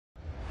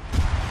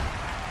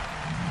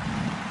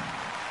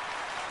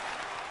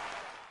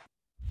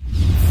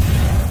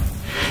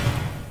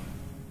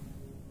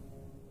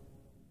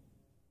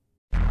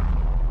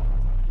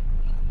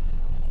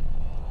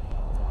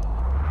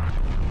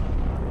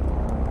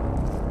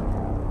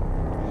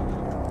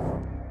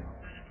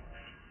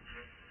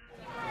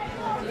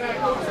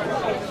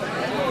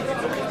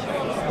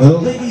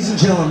Ladies and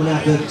gentlemen,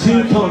 after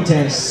two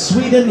contests,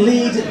 Sweden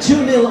lead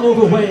 2-0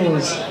 over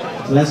Wales.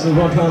 Let's move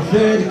on to our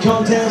third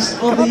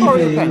contest of the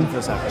evening.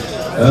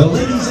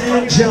 Ladies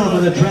and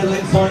gentlemen, the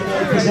Adrenaline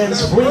Final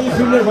presents 3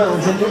 3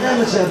 rounds in the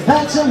amateur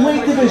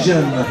bantamweight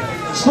division,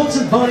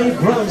 sponsored by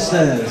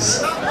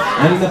Vasteras.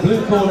 And in the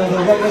blue corner, the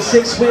regular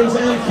 6 wins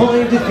and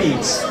 5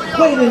 defeats,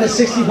 weighing in at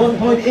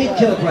 61.8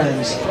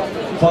 kilograms.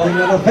 Following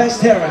out of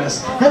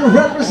Vasteras and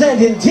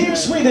representing Team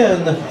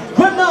Sweden,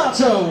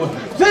 Renato,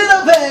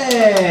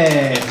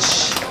 Vidovic.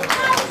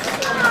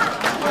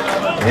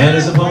 And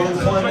his opponent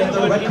fighting in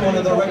the red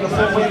corner, the regular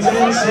 4 wins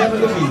and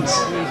 7 defeats,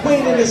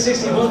 weighing in at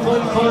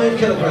 61.5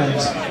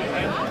 kilograms.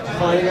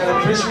 Fighting out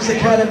of Christmas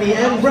Academy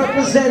and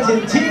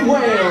representing Team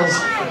Wales,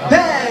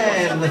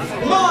 Ben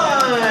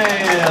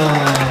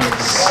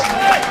Miles.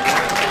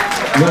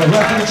 Your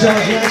referee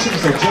charge action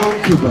is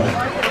John Cooper.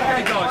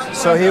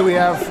 So here we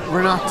have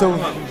Renato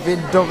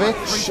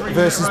Vidovic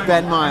versus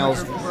Ben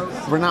Miles.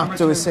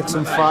 Renato is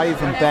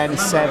 6-5 and Ben is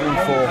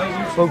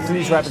 7-4. Both of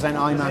these represent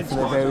IMAC for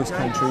their various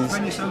countries.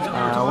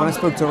 When I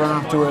spoke to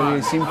Renato earlier,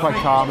 he seemed quite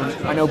calm, and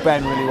I know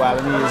Ben really well,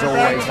 and he is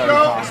always very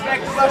calm.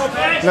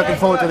 Looking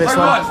forward to this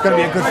one. It's going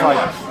to be a good fight.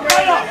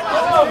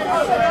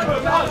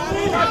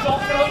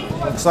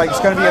 Looks like it's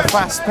going to be a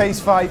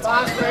fast-paced fight.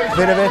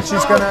 Vidovic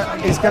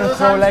is going to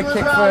throw a leg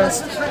kick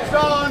first.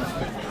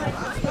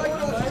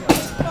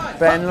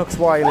 Ben looks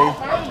wily.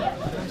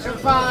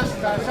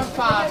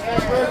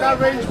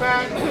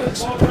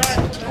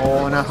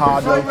 Oh, and a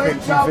hard low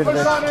kick from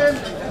Vidovic.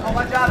 Oh,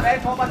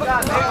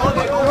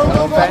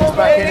 Ben's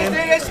backing him.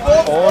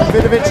 Oh, and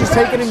Vidovic is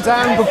taking him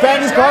down, but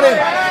Ben has got him.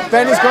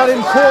 Ben has got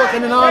him caught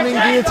in an arming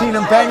guillotine,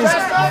 and Ben is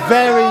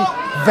very,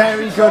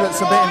 very good at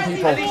submitting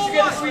people.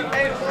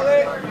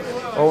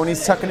 Oh, and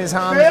he's tucking his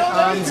arms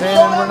in,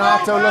 and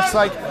Renato looks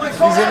like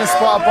he's in a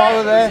spot of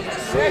bother there.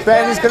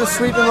 Ben is going to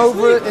sweep him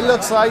over, it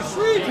looks like.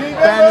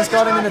 Ben has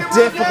got him in a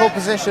difficult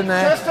position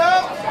there.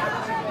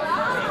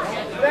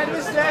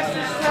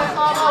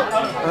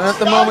 And at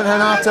the moment,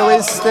 Renato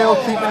is still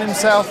keeping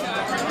himself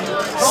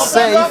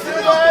safe.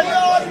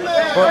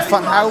 But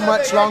for how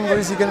much longer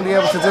is he going to be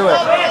able to do it?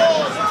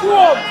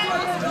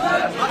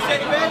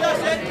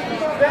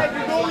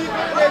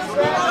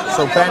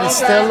 So Ben is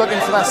still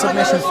looking for that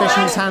submission,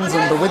 fishing his hands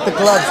in, but with the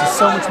gloves it's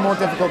so much more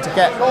difficult to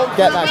get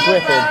that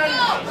grip in.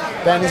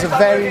 Ben is a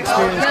very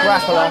experienced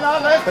grappler,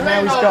 but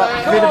now he's got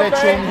Vidovic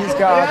in his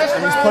guard,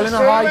 and he's pulling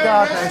a high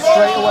guard now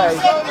straight away.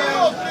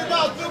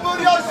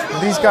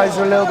 These guys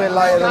are a little bit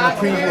lighter than the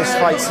previous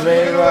fights, so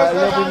they're a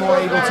little bit more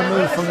able to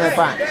move from their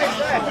back.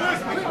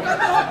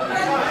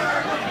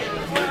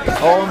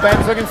 Oh, and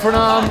Ben's looking for an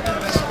arm.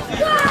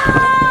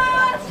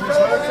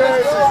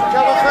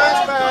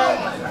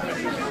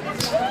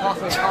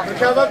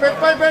 Recover bit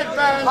by bit,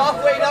 Ben.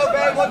 Halfway now,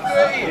 Ben.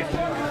 1-3.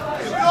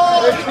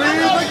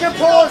 Breathe and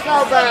compose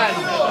now, Ben.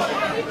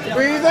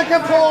 Breathe and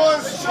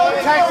compose.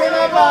 Protecting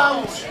our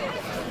bounds.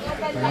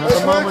 At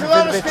the moment,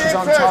 Vidovic is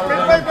on top of him,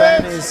 and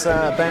Ben is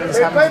having to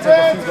take a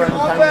few ground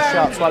and pound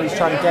shots while he's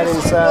trying to get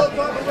himself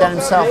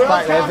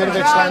back there.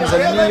 Vidovic lands a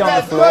knee on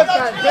the floor.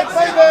 Bit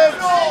by bit.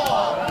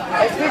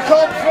 Let's be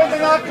confident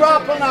in that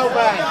grapple now,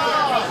 Ben.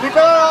 Keep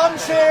our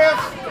arms safe.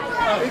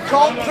 Be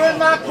confident in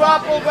that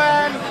grapple,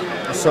 Ben.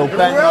 So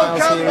Ben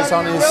Miles here is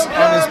on his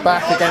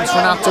back against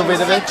Renato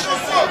Vidovic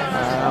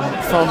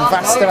from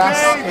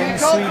Vasteras in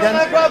Sweden.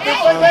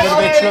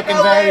 Vidovic looking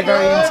very,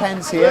 very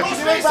intense here.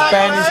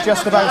 Ben is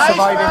just about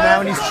surviving now,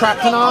 and he's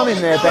trapped an arm in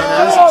there, Ben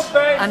has.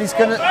 And he's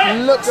gonna,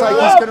 looks like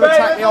he's going to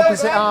attack the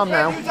opposite arm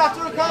now.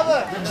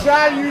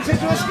 Try and use it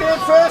to escape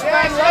first,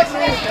 Ben.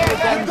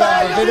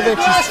 Vidovic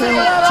is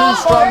too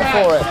strong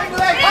for it.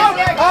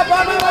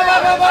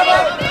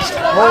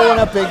 Oh, and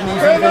a big knee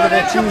from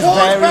Vidovic. He was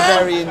very,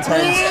 very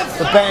intense.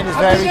 But Ben is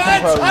very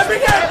composed.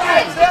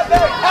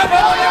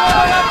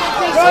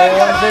 Oh,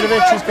 and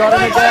Vidovic has got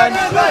him again.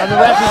 And the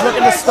ref is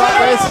looking to stop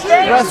this.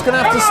 The ref's going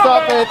to have to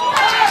stop it.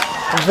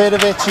 And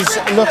Vidovic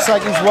looks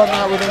like he's won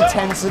that with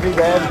intensity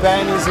there.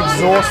 Ben is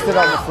exhausted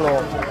on the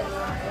floor.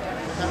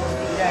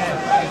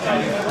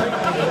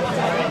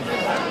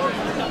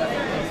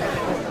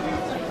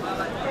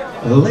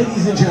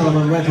 Ladies and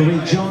gentlemen,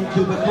 referee John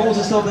Cooper calls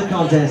us off the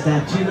contest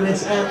at 2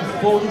 minutes and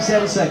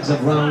 47 seconds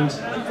of round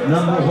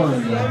number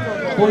 1.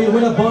 For your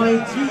winner by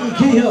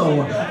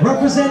TKO,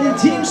 representing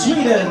Team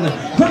Sweden,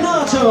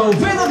 Renato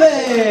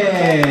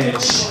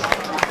Vidovic.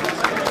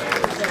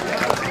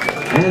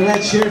 And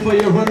let's cheer for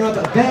your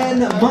runner-up,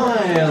 Ben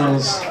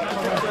Miles.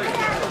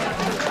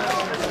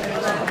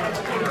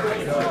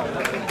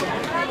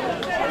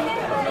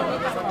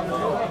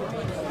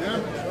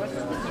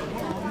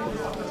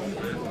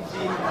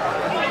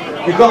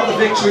 You got the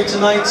victory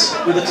tonight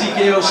with a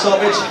TKO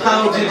stoppage.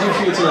 How did you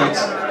feel tonight?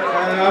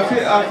 I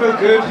feel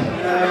good.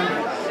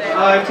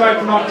 I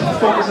tried not to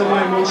focus on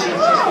my emotions.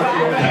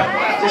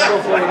 Just go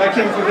for it. I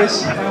came for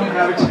this. I don't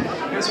have it.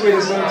 This way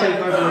is going to take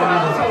over.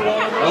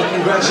 Well,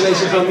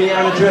 congratulations from me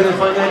and Adrenaline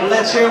Final.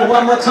 Let's hear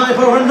one more time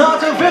for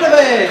Renato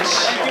Vidovic.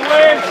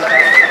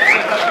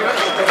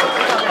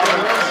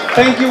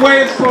 Thank you,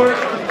 Wales, for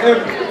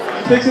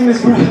fixing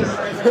this for us.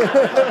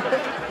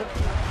 it.